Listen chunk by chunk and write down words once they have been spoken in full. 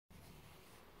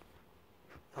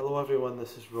Hello everyone,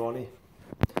 this is Ronnie.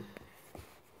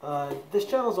 This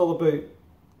channel is all about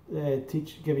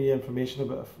giving you information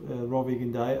about a raw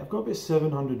vegan diet. I've got about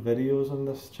 700 videos on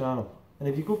this channel, and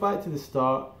if you go back to the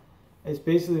start, it's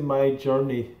basically my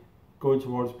journey going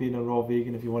towards being a raw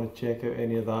vegan. If you want to check out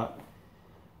any of that,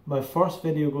 my first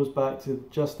video goes back to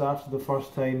just after the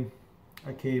first time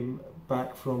I came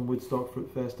back from Woodstock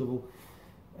Fruit Festival.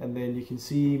 And then you can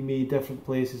see me different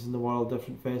places in the world,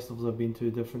 different festivals I've been to,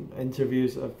 different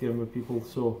interviews that I've given with people.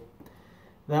 So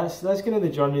that's kind of the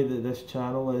journey that this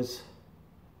channel is.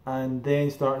 And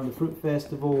then starting the Fruit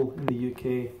Festival in the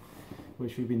UK,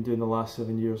 which we've been doing the last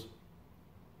 7 years.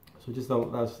 So just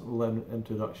that's a little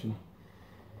introduction.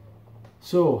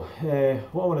 So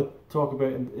what I want to talk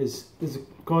about is the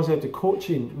concept of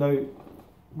coaching. Now,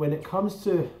 when it comes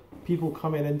to people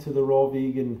coming into the raw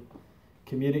vegan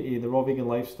community, the raw vegan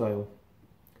lifestyle,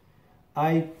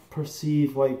 I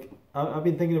perceive, like, I've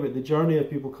been thinking about the journey of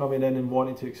people coming in and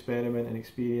wanting to experiment and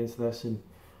experience this, and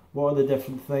what are the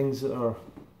different things that are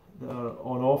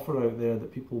on offer out there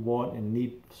that people want and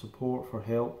need support for,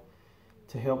 help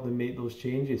to help them make those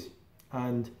changes.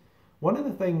 And one of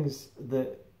the things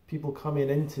that people coming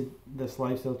into this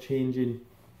lifestyle changing,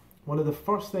 one of the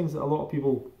first things that a lot of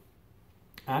people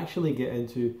actually get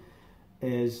into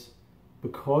is,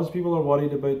 because people are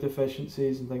worried about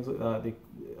deficiencies and things like that, they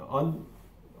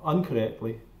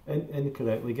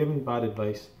incorrectly giving bad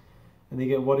advice, and they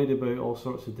get worried about all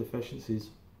sorts of deficiencies.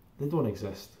 They don't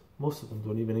exist. Most of them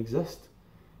don't even exist.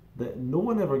 That no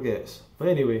one ever gets. But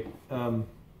anyway,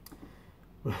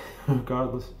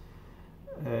 regardless.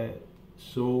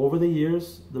 So over the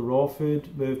years, the raw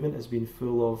food movement has been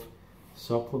full of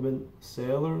supplement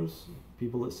sellers,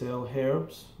 people that sell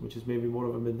herbs, which is maybe more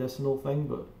of a medicinal thing,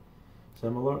 but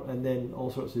similar, and then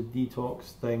all sorts of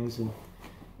detox things and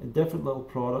different little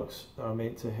products that are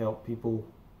meant to help people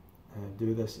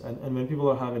do this. And when people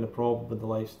are having a problem with the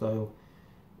lifestyle,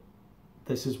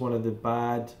 this is one of the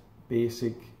bad,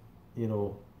 basic,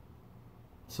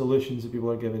 solutions that people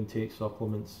are given. Take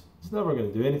supplements. It's never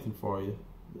going to do anything for you.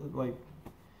 Like,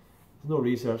 there's no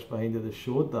research behind it that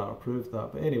showed that or proved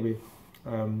that. But anyway,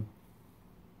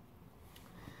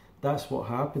 that's what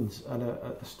happens. And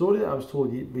a story that I was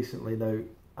told recently, now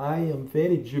I am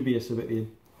very dubious about the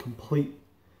complete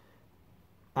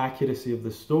accuracy of the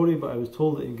story, but I was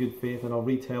told it in good faith, and I'll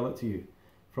retell it to you,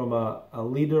 from a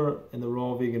leader in the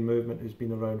raw vegan movement who's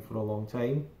been around for a long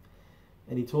time.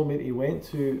 And he told me that he went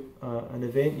to an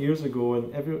event years ago,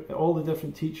 and all the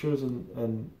different teachers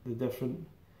and the different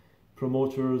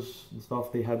promoters and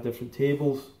stuff, they had different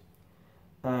tables,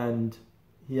 and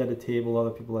he had a table, other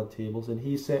people had tables, and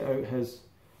he set out his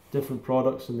different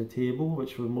products on the table,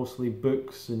 which were mostly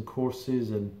books and courses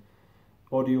and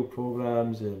audio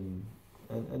programs and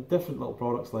different little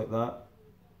products like that,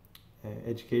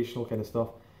 educational kind of stuff.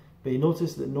 But he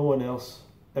noticed that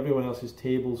everyone else's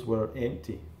tables were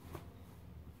empty.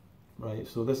 Right,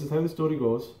 so this is how the story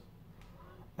goes.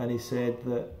 And he said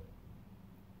that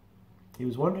he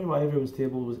was wondering why everyone's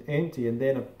table was empty, and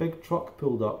then a big truck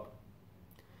pulled up,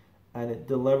 and it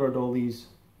delivered all these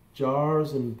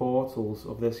jars and bottles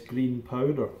of this green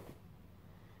powder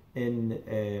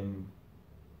in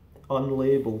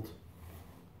unlabeled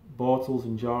bottles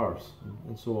and jars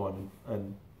and so on,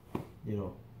 and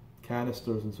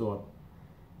canisters and so on.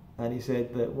 And he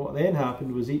said that what then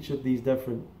happened was each of these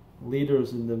different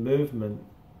leaders in the movement,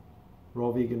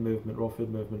 raw vegan movement, raw food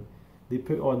movement, they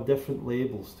put on different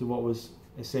labels to what was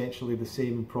essentially the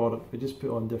same product, but just put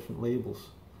on different labels.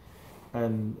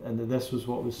 And this was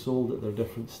what was sold at their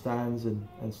different stands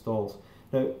and stalls.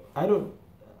 Now,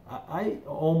 I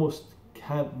almost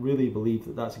can't really believe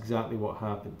that that's exactly what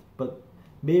happened, but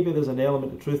maybe there's an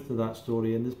element of truth to that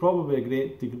story, and there's probably a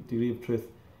great degree of truth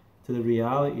to the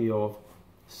reality of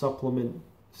supplement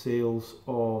sales,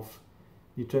 of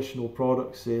nutritional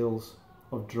product sales,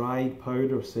 of dried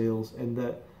powder sales, in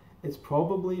that it's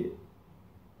probably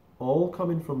all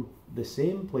coming from the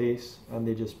same place, and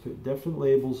they just put different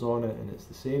labels on it, and it's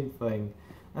the same thing.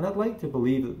 And I'd like to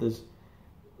believe that there's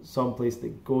some place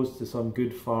that goes to some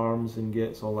good farms and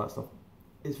gets all that stuff.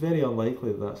 It's very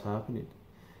unlikely that that's happening.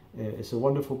 It's a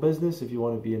wonderful business if you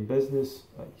want to be in business,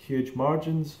 huge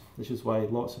margins, which is why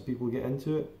lots of people get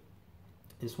into it.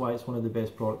 It's why it's one of the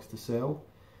best products to sell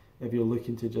if you're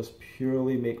looking to just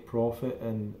purely make profit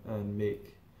and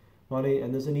make money.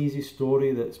 And there's an easy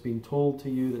story that's been told to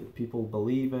you that people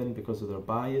believe in because of their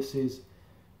biases.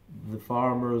 The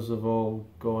farmers have all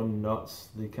gone nuts,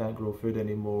 they can't grow food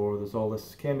anymore, there's all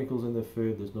this chemicals in the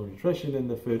food, there's no nutrition in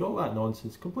the food, all that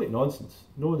nonsense, complete nonsense.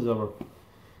 No one's ever,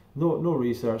 no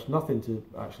research, nothing to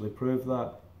actually prove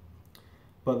that.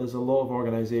 but there's a lot of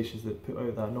organisations that put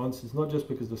out that nonsense, not just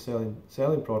because they're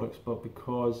selling products, but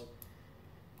because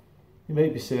you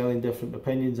might be selling different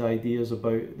opinions, ideas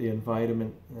about the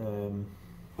environment,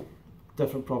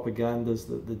 different propagandas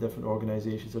that the different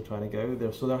organisations are trying to get out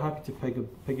there. So they're happy to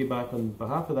piggyback on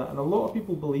behalf of that, and a lot of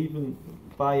people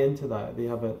buy into that. They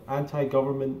have an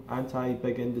anti-government,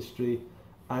 anti-big industry,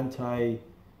 anti,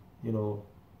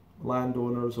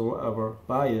 landowners or whatever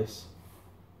bias.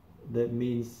 That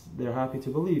means they're happy to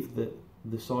believe that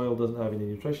the soil doesn't have any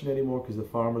nutrition anymore because the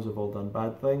farmers have all done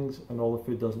bad things, and all the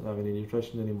food doesn't have any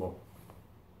nutrition anymore.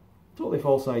 Totally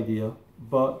false idea,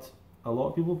 but a lot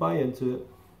of people buy into it,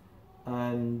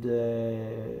 and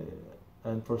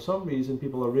for some reason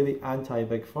people are really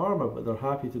anti-big pharma, but they're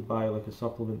happy to buy like a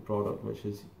supplement product which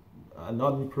is an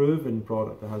unproven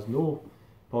product that has no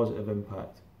positive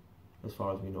impact as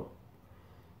far as we know.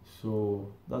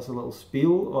 So that's a little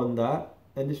spiel on that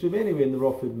industry. But anyway, in the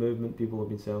raw food movement, people have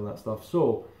been selling that stuff.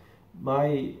 So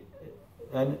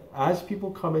and as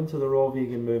people come into the raw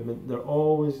vegan movement, they're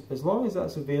always, as long as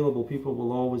that's available, people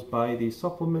will always buy these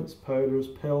supplements, powders,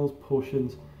 pills,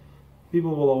 potions.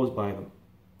 People will always buy them.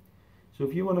 So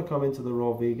if you want to come into the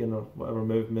raw vegan or whatever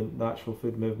movement, natural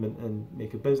food movement, and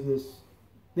make a business,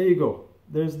 there you go.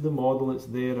 There's the model. It's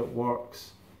there. It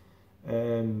works,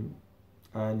 and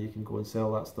you can go and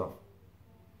sell that stuff.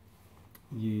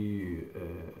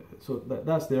 So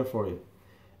that's there for you.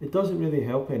 It doesn't really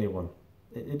help anyone.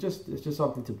 It's just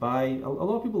something to buy. A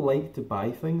lot of people like to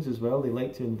buy things as well. They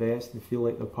like to invest and feel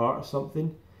like they're part of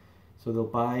something. So they'll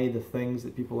buy the things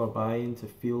that people are buying to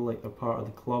feel like they're part of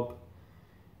the club.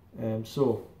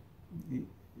 So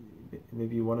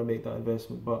maybe you want to make that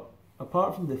investment. But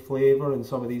apart from the flavour, and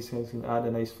some of these things can add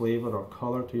a nice flavour or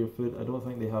colour to your food, I don't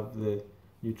think they have the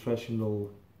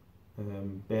nutritional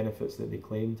benefits that they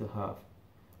claim to have,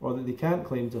 or that they can't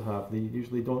claim to have. They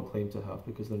usually don't claim to have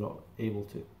because they're not able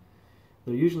to.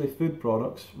 They're usually food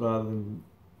products rather than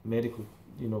medical,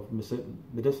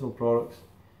 medicinal products,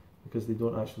 because they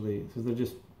don't actually, so they're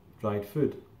just dried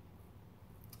food.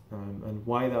 And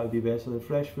why that would be better than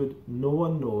fresh food, no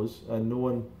one knows, and no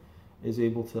one is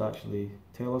able to actually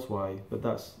tell us why, but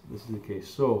this is the case.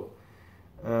 So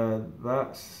there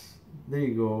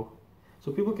you go.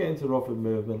 So people get into the raw food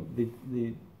movement,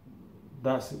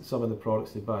 that's some of the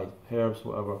products they buy, herbs,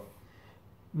 whatever.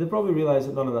 They probably realise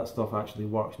that none of that stuff actually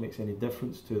works, makes any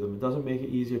difference to them. It doesn't make it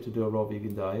easier to do a raw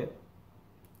vegan diet.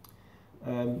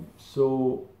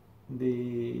 So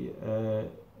they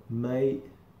might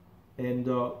end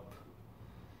up,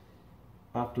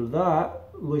 after that,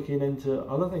 looking into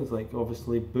other things like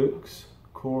obviously books,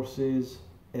 courses,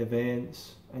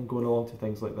 events, and going along to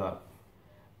things like that.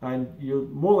 And you're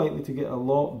more likely to get a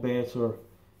lot better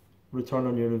return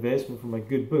on your investment from a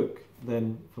good book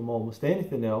than from almost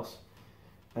anything else.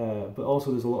 But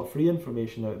also there's a lot of free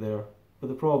information out there. But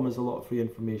the problem is a lot of free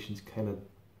information is kind of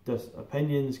just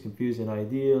opinions, confusing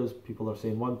ideas. People are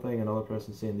saying one thing, another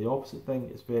person saying the opposite thing.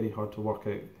 It's very hard to work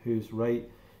out who's right.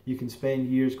 You can spend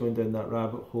years going down that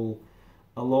rabbit hole.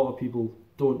 A lot of people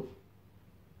don't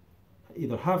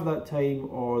either have that time,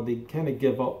 or they kind of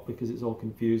give up because it's all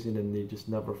confusing and they just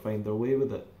never find their way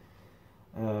with it.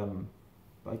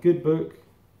 But a good book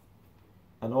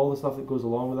and all the stuff that goes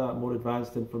along with that, more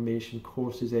advanced information,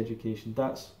 courses, education,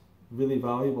 that's really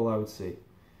valuable, I would say.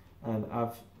 And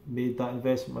I've made that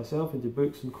investment myself into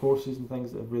books and courses and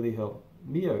things that have really helped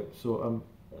me out. So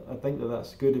I think that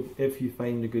that's good if you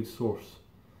find a good source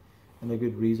and a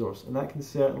good resource, and that can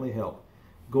certainly help.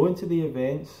 Going to the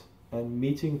events and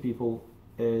meeting people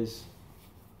is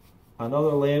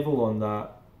another level on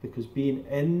that, because being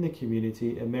in the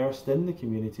community, immersed in the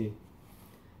community,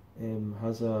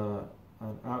 has an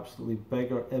absolutely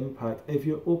bigger impact if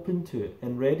you're open to it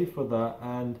and ready for that,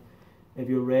 and if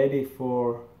you're ready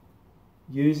for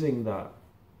using that.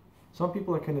 Some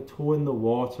people are kind of toeing the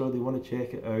water, they want to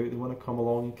check it out, they want to come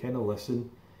along and kind of listen.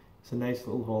 It's a nice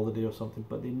little holiday or something,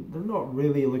 but they're not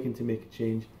really looking to make a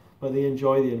change, but they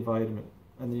enjoy the environment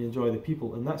and they enjoy the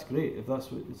people, and that's great. If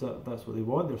that's what they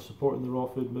want, they're supporting the raw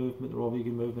food movement, the raw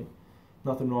vegan movement,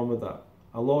 nothing wrong with that.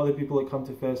 A lot of the people that come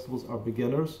to festivals are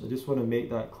beginners. I just want to make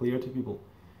that clear to people.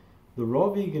 The raw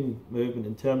vegan movement,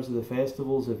 in terms of the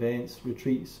festivals, events,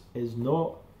 retreats, is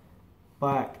not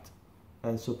backed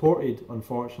and supported,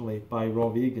 unfortunately, by raw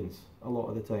vegans a lot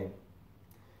of the time.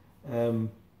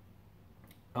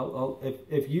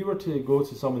 If you were to go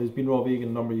to someone who's been raw vegan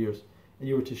a number of years and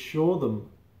you were to show them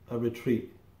a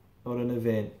retreat or an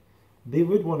event, they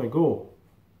would want to go.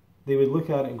 They would look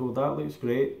at it and go, that looks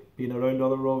great, being around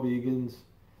other raw vegans,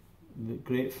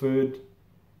 great food,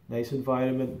 nice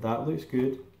environment, that looks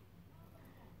good.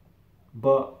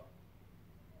 But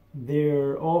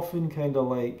they're often kind of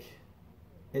like,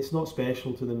 it's not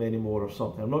special to them anymore or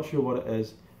something. I'm not sure what it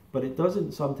is, but it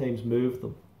doesn't sometimes move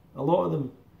them. A lot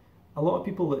of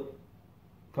people that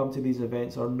come to these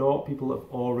events are not people that have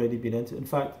already been into it. In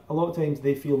fact, a lot of times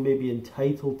they feel maybe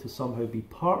entitled to somehow be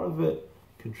part of it,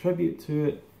 contribute to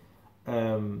it,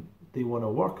 they want to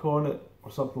work on it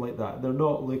or something like that. They're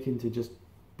not looking to just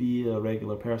be a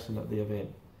regular person at the event.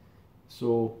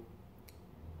 So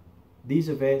these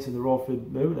events in the raw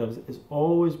food movement has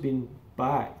always been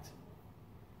backed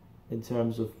in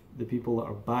terms of the people that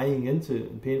are buying into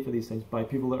it and paying for these things by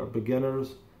people that are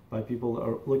beginners, by people that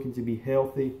are looking to be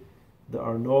healthy, that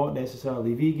are not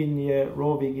necessarily vegan yet,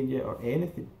 raw vegan yet, or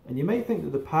anything. And you might think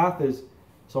that the path is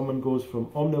someone goes from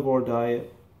omnivore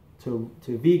diet to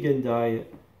vegan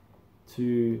diet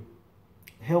to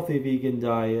healthy vegan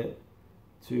diet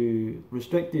to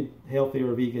restricted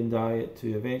healthier vegan diet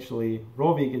to eventually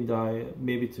raw vegan diet,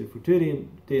 maybe to fruitarian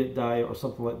diet or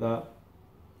something like that,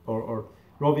 or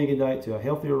raw vegan diet to a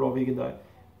healthier raw vegan diet.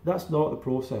 That's not the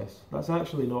process. That's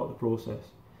actually not the process.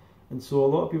 And so a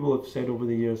lot of people have said over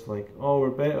the years, like, oh, we're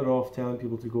better off telling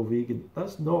people to go vegan.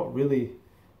 That's not really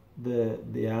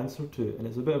the answer to it. And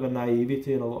it's a bit of a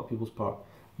naivety on a lot of people's part.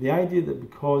 The idea that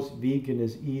because vegan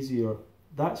is easier,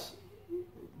 that's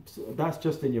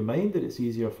just in your mind that it's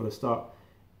easier for a start.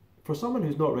 For someone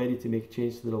who's not ready to make a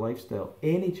change to their lifestyle,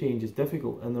 any change is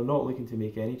difficult and they're not looking to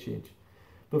make any change.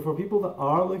 But for people that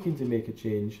are looking to make a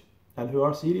change and who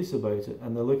are serious about it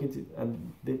and they're looking to,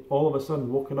 and they've all of a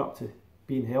sudden woken up to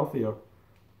being healthier,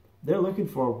 they're looking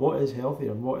for what is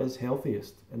healthier and what is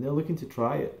healthiest, and they're looking to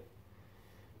try it.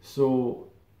 So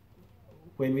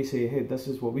when we say, hey, this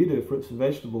is what we do, fruits and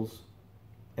vegetables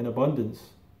in abundance,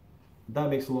 that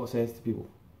makes a lot of sense to people,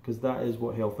 because that is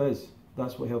what health is.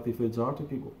 That's what healthy foods are to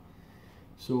people.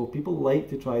 So people like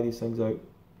to try these things out,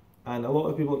 and a lot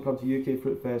of people that come to UK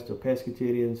Fruit Fest are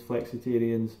pescatarians,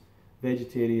 flexitarians,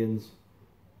 vegetarians,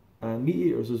 and meat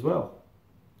eaters as well.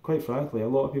 Quite frankly, a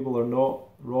lot of people are not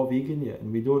raw vegan yet,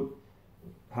 and we don't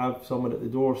have someone at the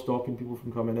door stopping people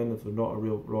from coming in if they're not a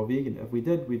real raw vegan. If we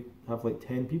did, we'd have like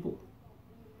 10 people,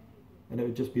 and it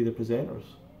would just be the presenters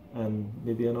and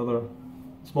maybe another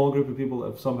small group of people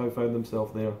that have somehow found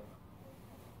themselves there.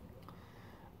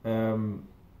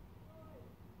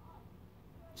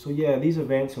 So yeah, these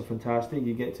events are fantastic.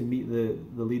 You get to meet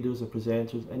the leaders, the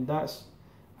presenters, and that's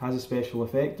has a special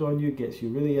effect on you, gets you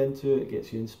really into it,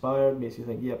 gets you inspired, makes you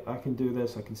think, yep, I can do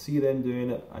this, I can see them doing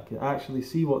it, I can actually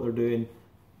see what they're doing,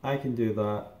 I can do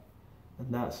that.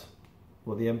 And that's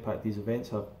what the impact these events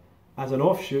have. As an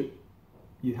offshoot,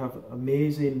 you have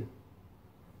you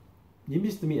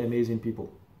used to meet amazing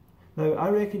people. Now, I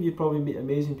reckon you'd probably meet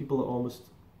amazing people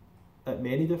at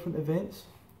many different events,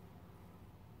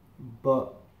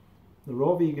 but the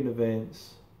raw vegan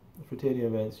events, the fruitarian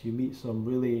events, you meet some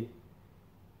really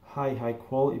high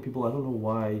quality people. I don't know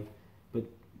why,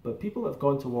 but people that have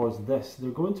gone towards this, they're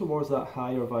going towards that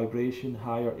higher vibration,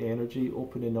 higher energy,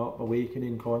 opening up,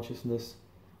 awakening consciousness.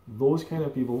 Those kind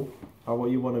of people are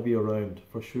what you want to be around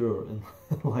for sure in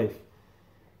life.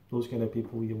 Those kind of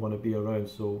people you want to be around.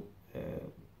 So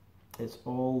it's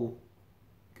all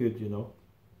good, you know,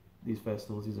 these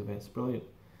festivals, these events, brilliant.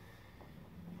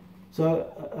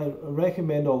 So I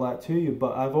recommend all that to you,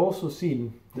 but I've also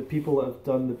seen that people that have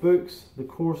done the books, the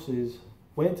courses,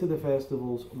 went to the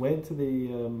festivals, went to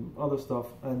the other stuff,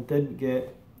 and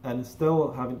and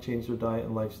still haven't changed their diet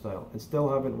and lifestyle, and still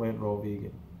haven't went raw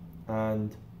vegan,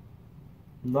 and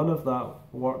none of that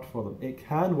worked for them. It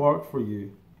can work for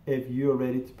you if you're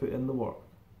ready to put in the work.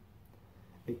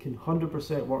 It can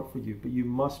 100% work for you, but you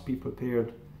must be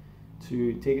prepared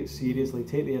to take it seriously,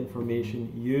 take the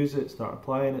information, use it, start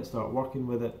applying it, start working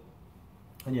with it,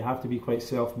 and you have to be quite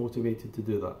self-motivated to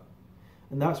do that.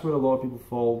 And that's where a lot of people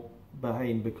fall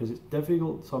behind, because it's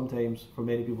difficult sometimes for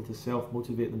many people to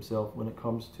self-motivate themselves when it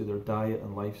comes to their diet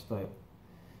and lifestyle,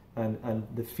 and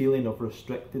the feeling of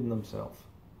restricting themselves.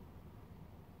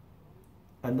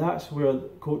 And that's where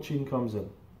coaching comes in,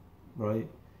 right?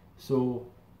 So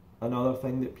another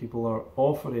thing that people are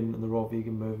offering in the raw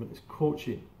vegan movement is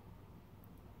coaching.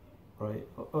 Right.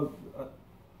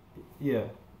 Yeah.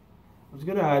 I was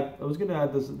going to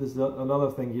add. There's another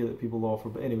thing here that people offer,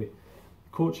 but anyway,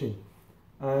 coaching,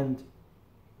 and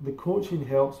the coaching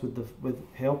helps with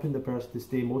helping the person to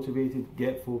stay motivated,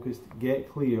 get focused, get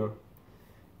clear,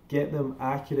 get them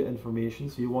accurate information.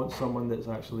 So you want someone that's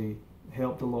actually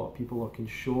helped a lot of people, or can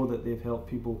show that they've helped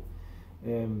people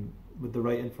with the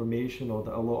right information, or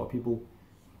that a lot of people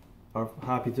are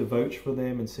happy to vouch for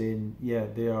them and saying, yeah,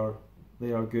 they are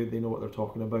good, they know what they're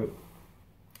talking about.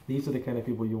 These are the kind of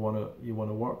people you want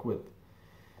to work with.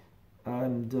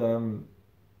 And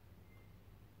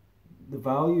the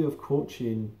value of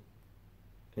coaching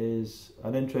is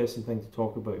an interesting thing to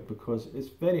talk about, because it's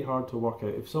very hard to work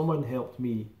out. If someone helped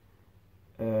me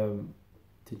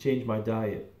to change my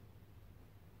diet,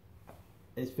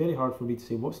 it's very hard for me to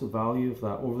say what's the value of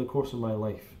that over the course of my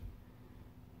life,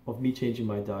 of me changing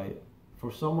my diet.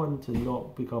 For someone to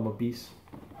not become obese.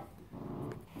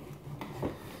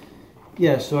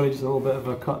 Yeah, sorry, just a little bit of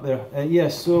a cut there.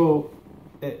 So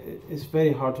it's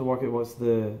very hard to work out what's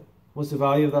the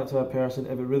value of that to a person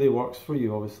if it really works for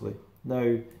you, obviously.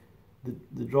 Now,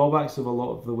 the drawbacks of a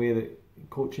lot of the way that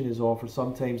coaching is offered,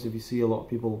 sometimes if you see a lot of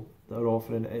people that are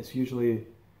offering it, it's usually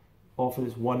often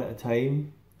it's one at a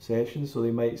time sessions. So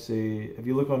they might say, if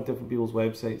you look on different people's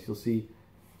websites, you'll see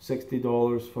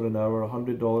 $60 for an hour,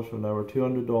 $100 for an hour,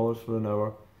 $200 for an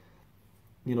hour,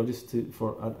 you know, just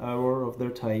for an hour of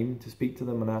their time to speak to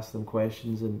them and ask them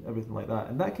questions and everything like that.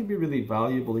 And that can be really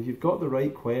valuable. If you've got the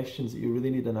right questions that you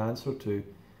really need an answer to,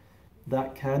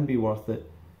 that can be worth it.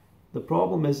 The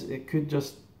problem is it could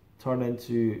just turn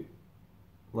into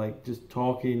like just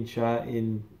talking,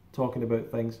 chatting, talking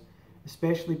about things,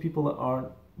 especially people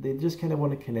that they just kind of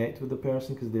want to connect with the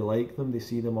person because they like them, they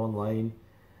see them online.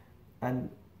 And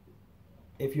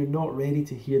if you're not ready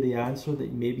to hear the answer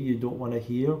that maybe you don't want to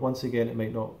hear, once again, it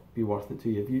might not be worth it to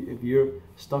you. If you're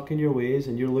stuck in your ways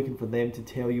and you're looking for them to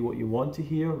tell you what you want to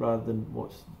hear rather than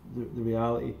what's the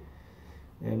reality,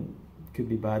 could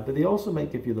be bad. But they also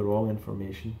might give you the wrong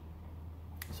information.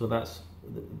 So that's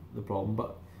the problem.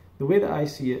 But the way that I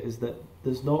see it is that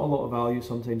there's not a lot of value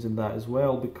sometimes in that as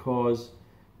well, because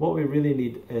what we really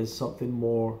need is something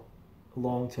more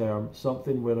long-term,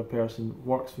 something where a person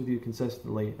works with you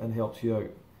consistently and helps you out.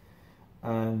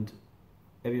 And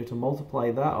if you're to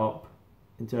multiply that up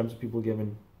in terms of people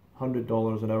giving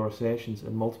 $100 an hour sessions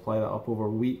and multiply that up over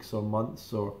weeks or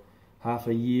months or half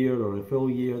a year or a full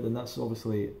year, then that's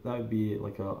obviously, that would be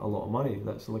like a lot of money.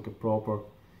 That's like a proper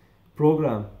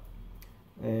program.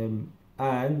 And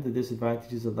the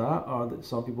disadvantages of that are that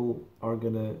some people are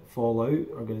going to fall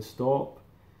out, are going to stop,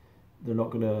 they're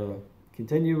not going to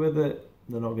continue with it,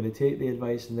 they're not going to take the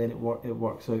advice, and then it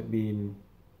works out being,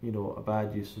 you know, a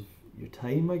bad use of your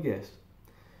time, I guess.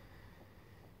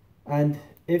 And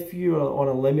if you're on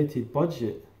a limited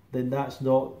budget, then that's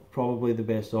not probably the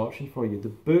best option for you. The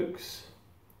books,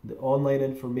 the online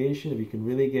information, if you can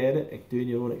really get it, doing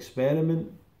your own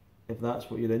experiment, if that's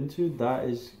what you're into, that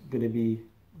is going to be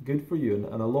good for you.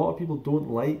 And a lot of people don't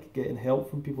like getting help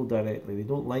from people directly. They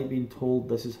don't like being told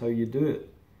this is how you do it.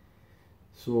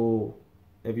 So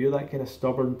if you're that kind of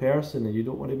stubborn person and you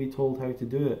don't want to be told how to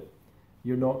do it,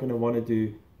 you're not going to want to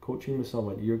do coaching with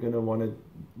someone. You're going to want to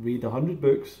read 100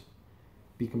 books,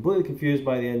 be completely confused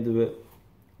by the end of it,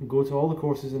 go to all the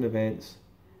courses and events.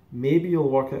 Maybe you'll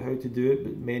work out how to do it,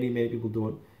 but many people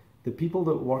don't. The people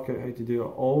that work out how to do it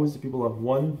are always the people that have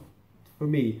one, for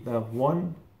me, they have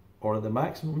one or the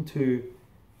maximum two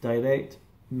direct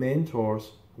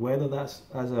mentors, whether that's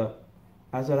as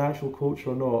an actual coach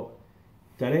or not,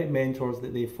 direct mentors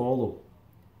that they follow.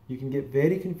 You can get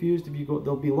very confused if you go,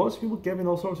 there'll be lots of people giving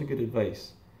all sorts of good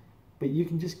advice, but you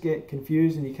can just get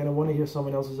confused and you kind of want to hear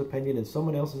someone else's opinion and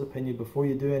someone else's opinion before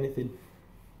you do anything.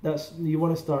 You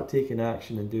want to start taking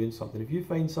action and doing something. If you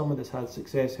find someone that's had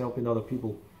success helping other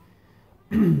people,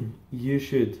 you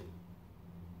should,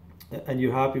 and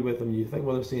you're happy with them, you think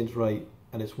what they're saying is right,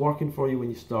 and it's working for you when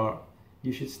you start,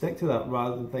 you should stick to that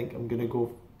rather than think, I'm going to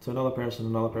go to another person,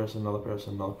 another person, another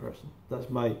person, another person. That's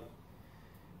my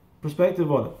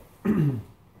perspective on it.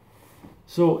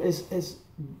 So it's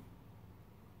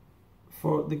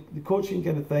for the coaching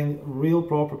kind of thing, real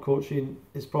proper coaching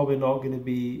is probably not going to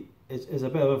be, is a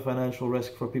bit of a financial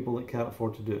risk for people that can't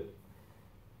afford to do it.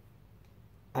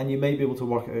 And you might be able to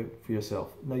work it out for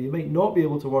yourself. Now, you might not be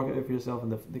able to work it out for yourself,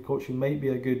 and the coaching might be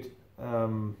a good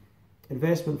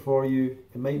investment for you.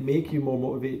 It might make you more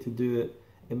motivated to do it.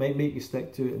 It might make you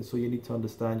stick to it, and so you need to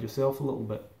understand yourself a little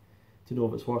bit to know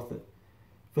if it's worth it.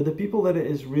 For the people that it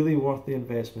is really worth the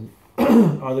investment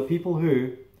are the people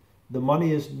who the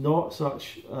money is not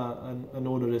such an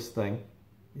onerous thing,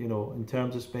 you know, in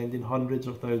terms of spending hundreds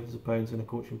or thousands of pounds in a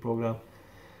coaching program.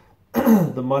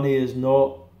 The money is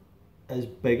not as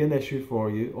big an issue for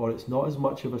you, or it's not as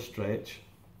much of a stretch.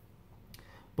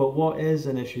 But what is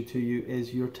an issue to you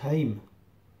is your time.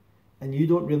 And you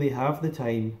don't really have the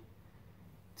time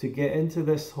to get into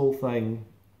this whole thing,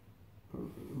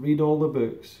 read all the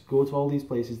books, go to all these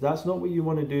places. That's not what you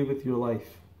want to do with your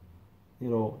life. You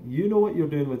know what you're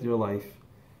doing with your life.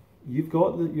 You've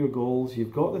got your goals,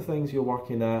 you've got the things you're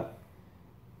working at,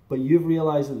 but you've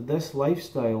realised that this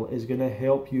lifestyle is going to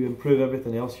help you improve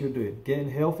everything else you're doing.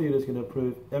 Getting healthier is going to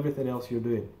improve everything else you're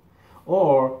doing.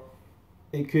 Or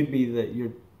it could be that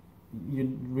you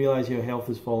realise your health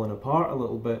is falling apart a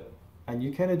little bit, and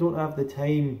you kind of don't have the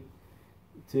time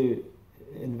to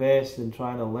invest in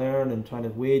trying to learn and trying to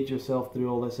wade yourself through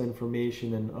all this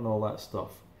information and all that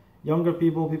stuff. Younger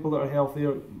people, people that are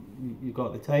healthier, you've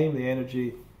got the time, the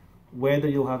energy. Whether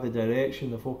you'll have the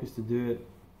direction, the focus to do it,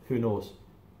 who knows.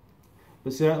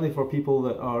 But certainly for people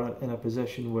that are in a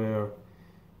position where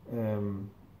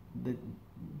the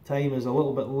time is a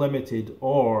little bit limited,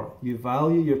 or you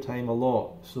value your time a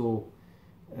lot, so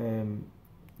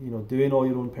you know, doing all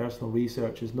your own personal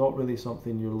research is not really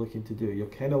something you're looking to do. You're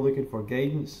kind of looking for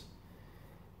guidance.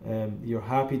 You're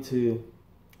happy to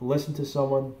listen to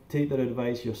someone, take their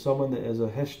advice. You're someone that has a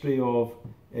history of,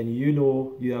 and you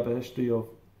know you have a history of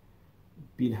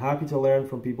being happy to learn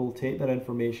from people, take their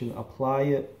information, apply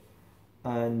it,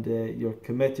 and you're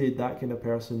committed, that kind of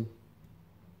person.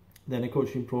 Then a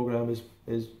coaching program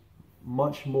is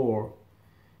much more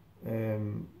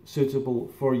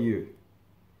suitable for you.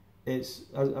 It's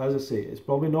as I say, it's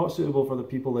probably not suitable for the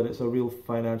people that it's a real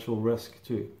financial risk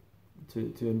to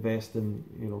invest in,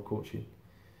 you know, coaching.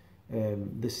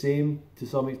 The same to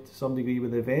some degree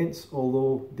with events,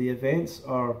 although the events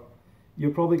are,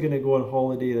 you're probably going to go on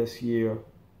holiday this year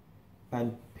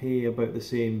and pay about the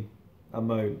same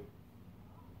amount.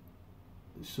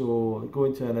 So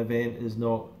going to an event is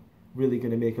not really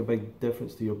going to make a big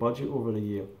difference to your budget over a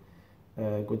year.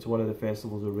 Going to one of the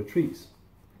festivals or retreats.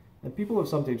 And people have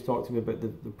sometimes talked to me about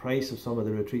the price of some of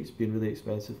the retreats being really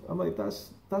expensive. I'm like,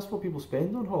 that's what people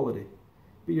spend on holiday.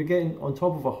 But you're getting, on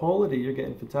top of a holiday, you're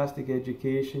getting fantastic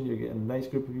education, you're getting a nice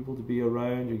group of people to be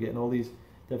around, you're getting all these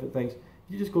different things.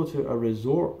 You just go to a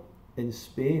resort in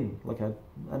Spain, like a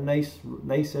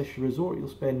nice-ish resort, you'll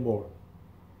spend more.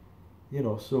 You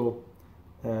know, so,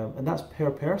 and that's per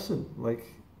person, like,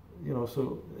 you know,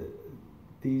 so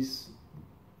these,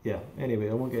 yeah, anyway,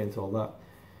 I won't get into all that.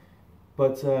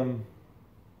 But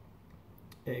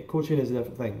coaching is a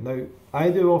different thing. Now, I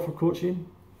do offer coaching,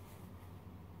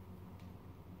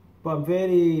 but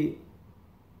I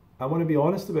want to be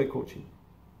honest about coaching.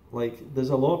 Like, there's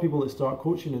a lot of people that start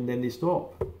coaching and then they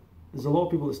stop. There's a lot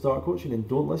of people that start coaching and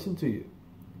don't listen to you.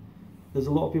 There's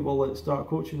a lot of people that start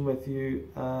coaching with you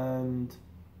and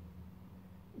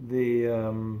they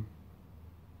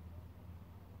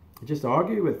just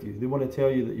argue with you. They want to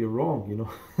tell you that you're wrong, you know,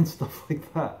 and stuff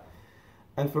like that.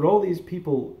 And for all these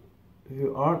people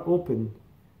who aren't open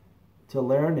to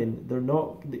learning, they're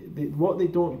not. What they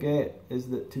don't get is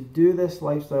that to do this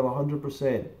lifestyle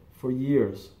 100% for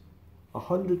years,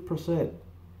 100%,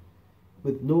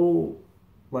 with no,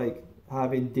 like,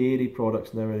 having dairy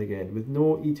products now and again, with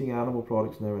no eating animal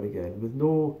products now and again, with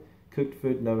no cooked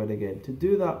food now and again, to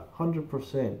do that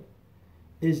 100%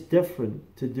 is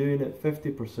different to doing it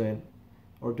 50%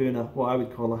 or doing what I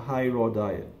would call a high raw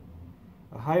diet.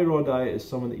 A high raw diet is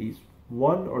someone that eats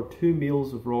 1 or 2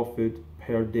 meals of raw food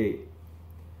per day.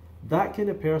 That kind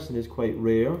of person is quite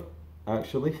rare,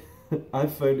 actually.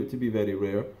 I've found it to be very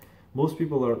rare. Most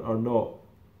people are not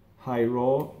high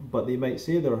raw, but they might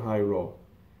say they're high raw.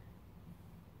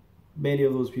 Many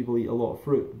of those people eat a lot of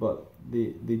fruit, but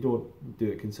they don't do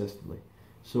it consistently.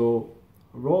 So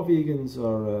raw vegans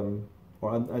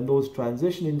are, and those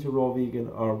transitioning to raw vegan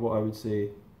are what I would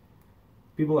say.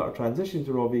 People that are transitioning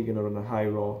to raw vegan are on a high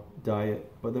raw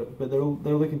diet, but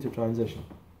they're looking to transition.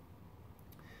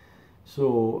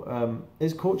 So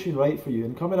is coaching right for you?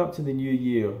 And coming up to the new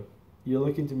year, you're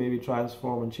looking to maybe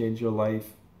transform and change your life.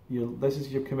 This is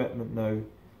your commitment now.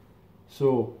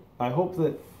 So I hope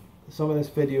that some of this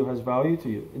video has value to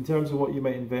you in terms of what you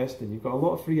might invest in. You've got a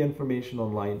lot of free information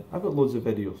online. I've got loads of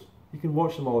videos. You can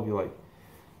watch them all if you like.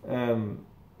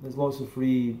 There's lots of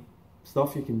free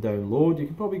stuff you can download. You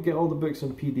can probably get all the books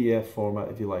in PDF format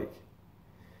if you like.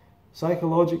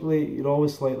 Psychologically, you're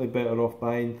always slightly better off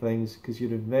buying things because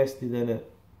you're invested in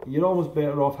it. You're almost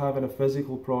better off having a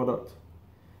physical product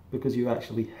because you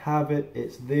actually have it,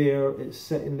 it's there, it's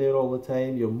sitting there all the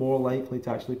time. You're more likely to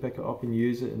actually pick it up and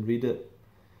use it and read it.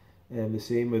 And the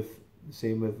same with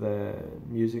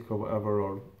music or whatever,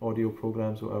 or audio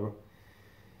programs or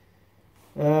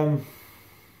whatever.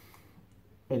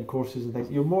 And courses and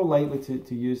things, you're more likely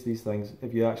to use these things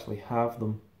if you actually have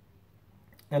them.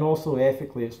 And also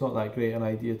ethically, it's not that great an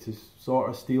idea to sort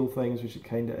of steal things, which it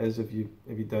kind of is if you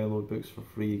download books for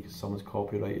free because someone's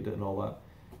copyrighted it and all that.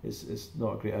 It's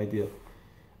not a great idea.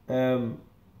 The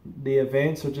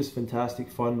events are just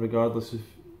fantastic fun regardless of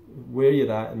where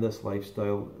you're at in this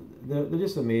lifestyle. They're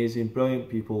just amazing, brilliant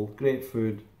people, great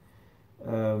food.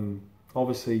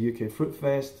 Obviously UK Fruit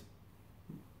Fest.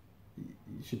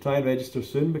 You should try and register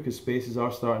soon because spaces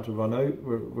are starting to run out.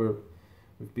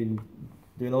 We've been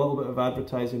doing a little bit of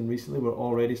advertising recently. We're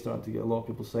already starting to get a lot of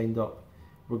people signed up.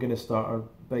 We're going to start our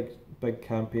big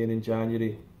campaign in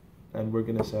January, and we're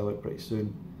going to sell it pretty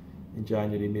soon in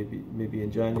January, maybe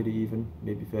in January even,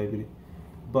 maybe February.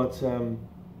 But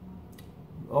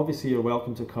obviously you're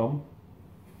welcome to come.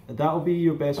 That'll be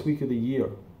your best week of the year.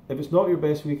 If it's not your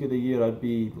best week of the year, I'd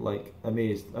be like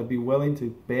amazed. I'd be willing to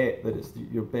bet that it's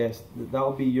your best.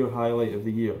 That'll be your highlight of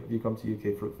the year if you come to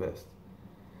UK Fruit Fest.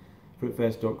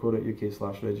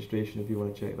 fruitfest.co.uk/registration if you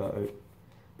want to check that out.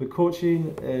 But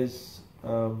coaching is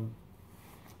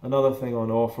another thing on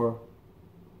offer.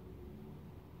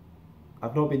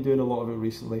 I've not been doing a lot of it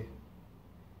recently,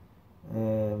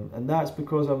 and that's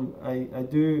because I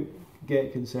do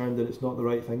get concerned that it's not the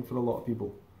right thing for a lot of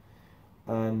people,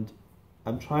 and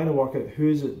I'm trying to work out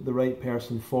who's it the right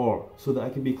person for, so that I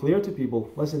can be clear to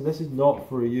people. Listen, this is not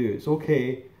for you. It's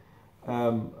okay.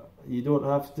 You don't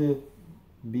have to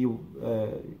be.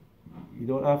 You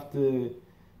don't have to.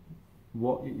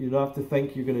 You don't have to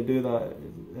think you're going to do that,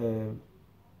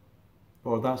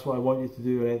 or that's what I want you to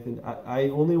do, or anything. I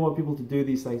only want people to do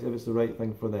these things if it's the right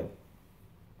thing for them.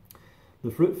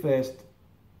 The Fruit Fest,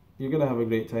 you're going to have a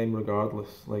great time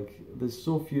regardless. Like there's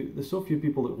so few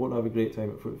people that won't have a great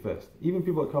time at Fruit Fest. Even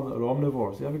people that come that are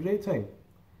omnivores, they have a great time.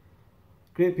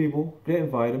 Great people, great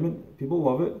environment, people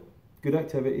love it, good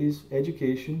activities,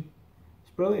 education.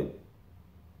 It's brilliant.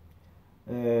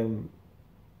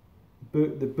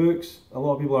 The books, a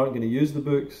lot of people aren't going to use the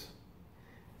books.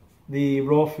 The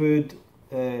raw food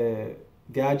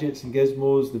gadgets and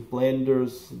gizmos, the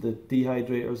blenders, the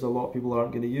dehydrators, a lot of people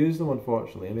aren't going to use them,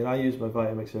 unfortunately. I mean, I use my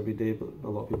Vitamix every day, but a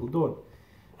lot of people don't.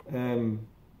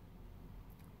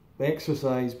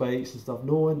 Exercise bikes and stuff,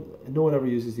 no one ever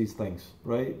uses these things,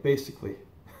 right? Basically.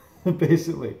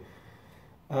 Basically.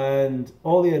 And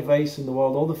all the advice in the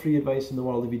world, all the free advice in the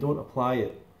world, if you don't apply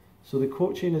it. So the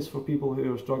coaching is for people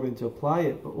who are struggling to apply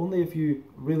it, but only if you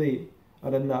really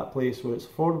are in that place where it's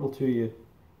affordable to you,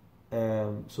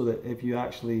 so that if you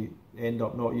actually end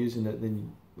up not using it,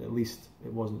 then at least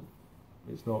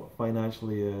it's not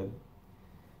financially,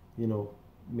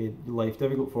 made life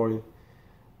difficult for you.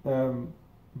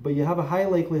 But you have a high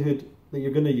likelihood that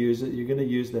you're going to use it, you're going to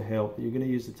use the help, you're going to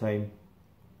use the time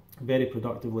very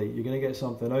productively, you're going to get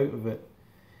something out of it,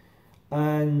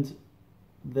 and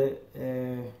that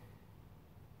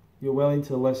you're willing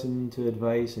to listen to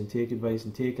advice and take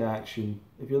action.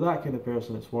 If you're that kind of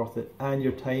person, it's worth it, and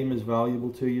your time is valuable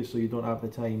to you, so you don't have the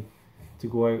time to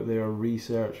go out there,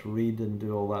 research, read and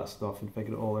do all that stuff and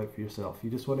figure it all out for yourself. You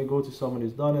just want to go to someone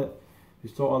who's done it,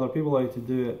 who's taught other people how to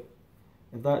do it.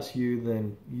 If that's you,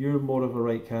 then you're more of a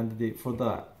right candidate for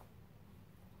that.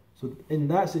 So in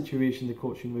that situation, the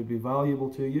coaching would be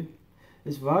valuable to you.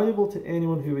 It's valuable to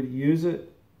anyone who would use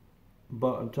it,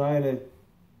 but I'm trying to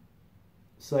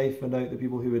siphon out the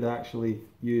people who would actually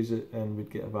use it and would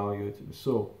get a value out of it.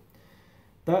 So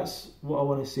that's what I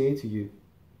want to say to you,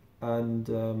 and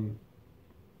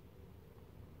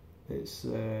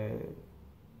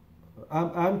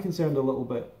I'm concerned a little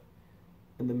bit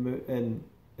in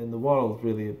the world,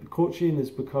 really. Coaching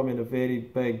is becoming a very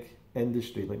big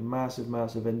industry, like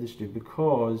massive industry,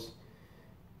 because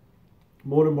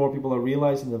more and more people are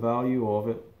realizing the value of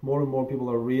it. More and more people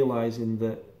are realizing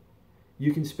that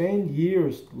you can spend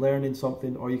years learning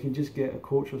something, or you can just get a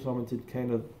coach or someone to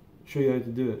kind of show you how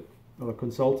to do it, or a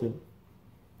consultant,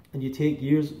 and you take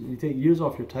years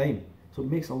off your time. So it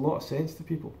makes a lot of sense to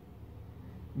people.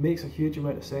 It makes a huge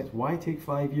amount of sense. Why take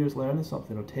 5 years learning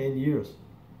something, or 10 years,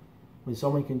 when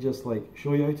someone can just like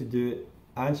show you how to do it,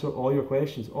 answer all your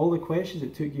questions, all the questions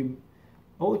that came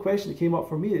up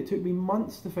for me, it took me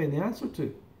months to find the answer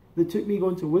to. That took me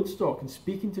going to Woodstock and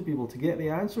speaking to people to get the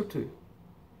answer to.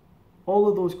 All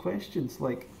of those questions,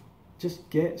 like, just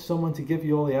get someone to give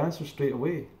you all the answers straight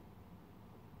away.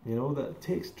 You know, that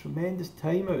takes tremendous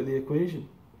time out of the equation.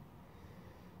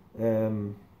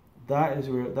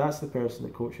 That's the person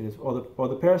that coaching is, or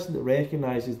the person that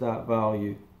recognises that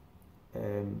value,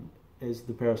 is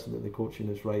the person that the coaching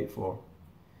is right for.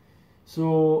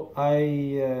 So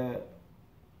I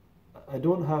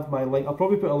don't have my link. I'll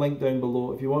probably put a link down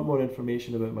below if you want more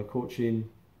information about my coaching.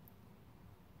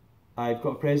 I've got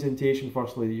a presentation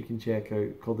firstly that you can check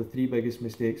out called The 3 Biggest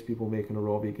Mistakes People Make on a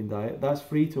Raw Vegan Diet. That's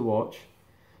free to watch,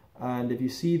 and if you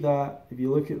see that, if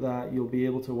you look at that, you'll be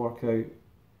able to work out,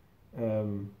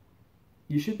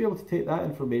 you should be able to take that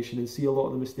information and see a lot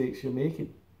of the mistakes you're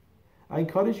making. I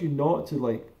encourage you not to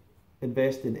like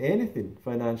invest in anything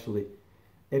financially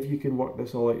if you can work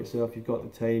this all out yourself. You've got the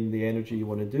time, the energy, you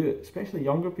want to do it. Especially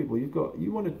younger people, you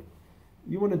want to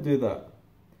do that,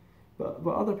 but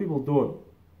other people don't.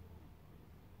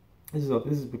 This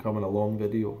is becoming a long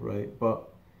video, right? But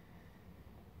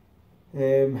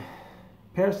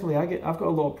Personally, I've got a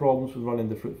lot of problems with running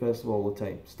the fruit festival all the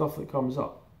time. Stuff that comes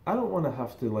up. I don't want to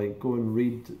have to like go and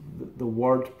read the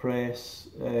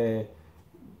WordPress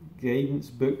guidance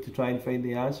book to try and find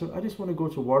the answer. I just want to go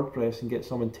to WordPress and get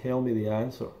someone tell me the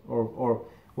answer, or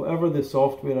whatever the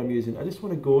software I'm using. I just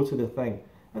want to go to the thing.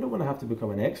 I don't want to have to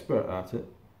become an expert at it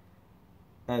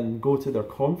and go to their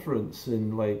conference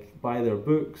and like buy their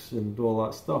books and do all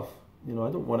that stuff. You know,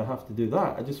 I don't want to have to do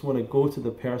that. I just want to go to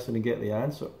the person and get the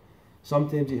answer.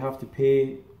 Sometimes you have to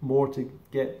pay more to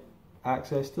get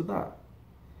access to that.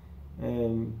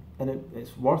 And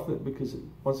it's worth it because,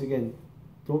 once again,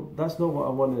 that's not what I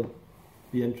want to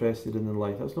be interested in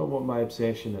life. That's not what my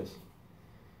obsession is.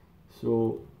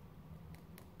 So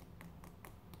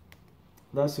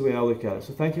that's the way I look at it.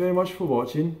 So thank you very much for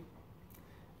watching.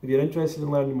 If you're interested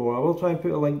in learning more, I will try and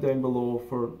put a link down below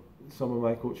for some of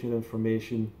my coaching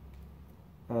information,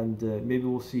 and maybe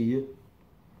we'll see you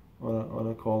on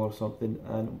a call or something.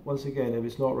 And once again, if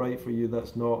it's not right for you,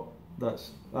 that's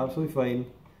absolutely fine.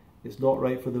 It's not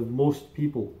right for the most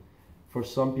people. For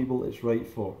some people it's right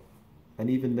for, and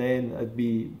even then I'd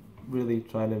be really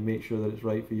trying to make sure that it's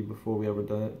right for you before we ever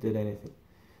did anything.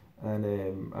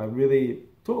 And I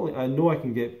know I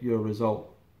can get you a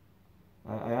result.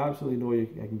 I absolutely know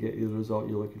I can get you the result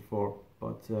you're looking for,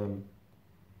 but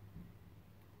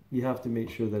you have to make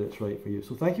sure that it's right for you.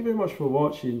 So thank you very much for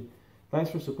watching.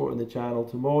 Thanks for supporting the channel.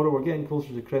 Tomorrow, we're getting closer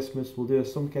to Christmas. We'll do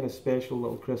some kind of special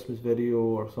little Christmas video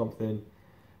or something.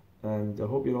 And I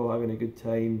hope you're all having a good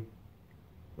time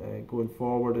going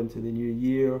forward into the new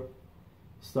year.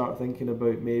 Start thinking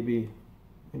about maybe,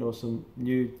 you know, some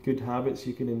new good habits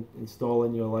you can install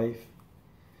in your life.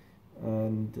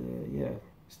 And yeah,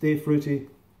 stay fruity,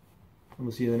 and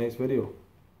we'll see you in the next video.